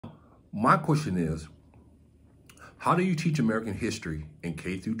My question is, how do you teach American history in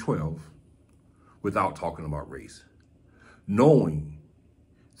K through 12 without talking about race? Knowing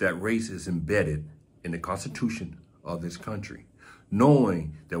that race is embedded in the Constitution of this country,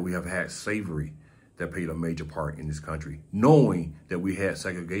 knowing that we have had slavery that played a major part in this country, knowing that we had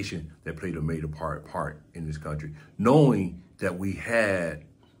segregation that played a major part in this country, knowing that we had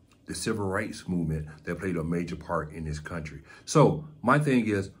the civil rights movement that played a major part in this country. So my thing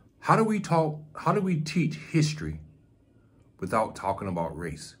is, how do we teach history without talking about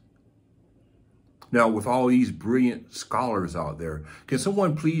race? Now, with all these brilliant scholars out there, can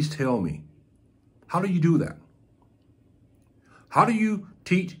someone please tell me, how do you do that? How do you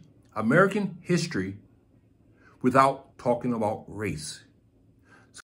teach American history without talking about race?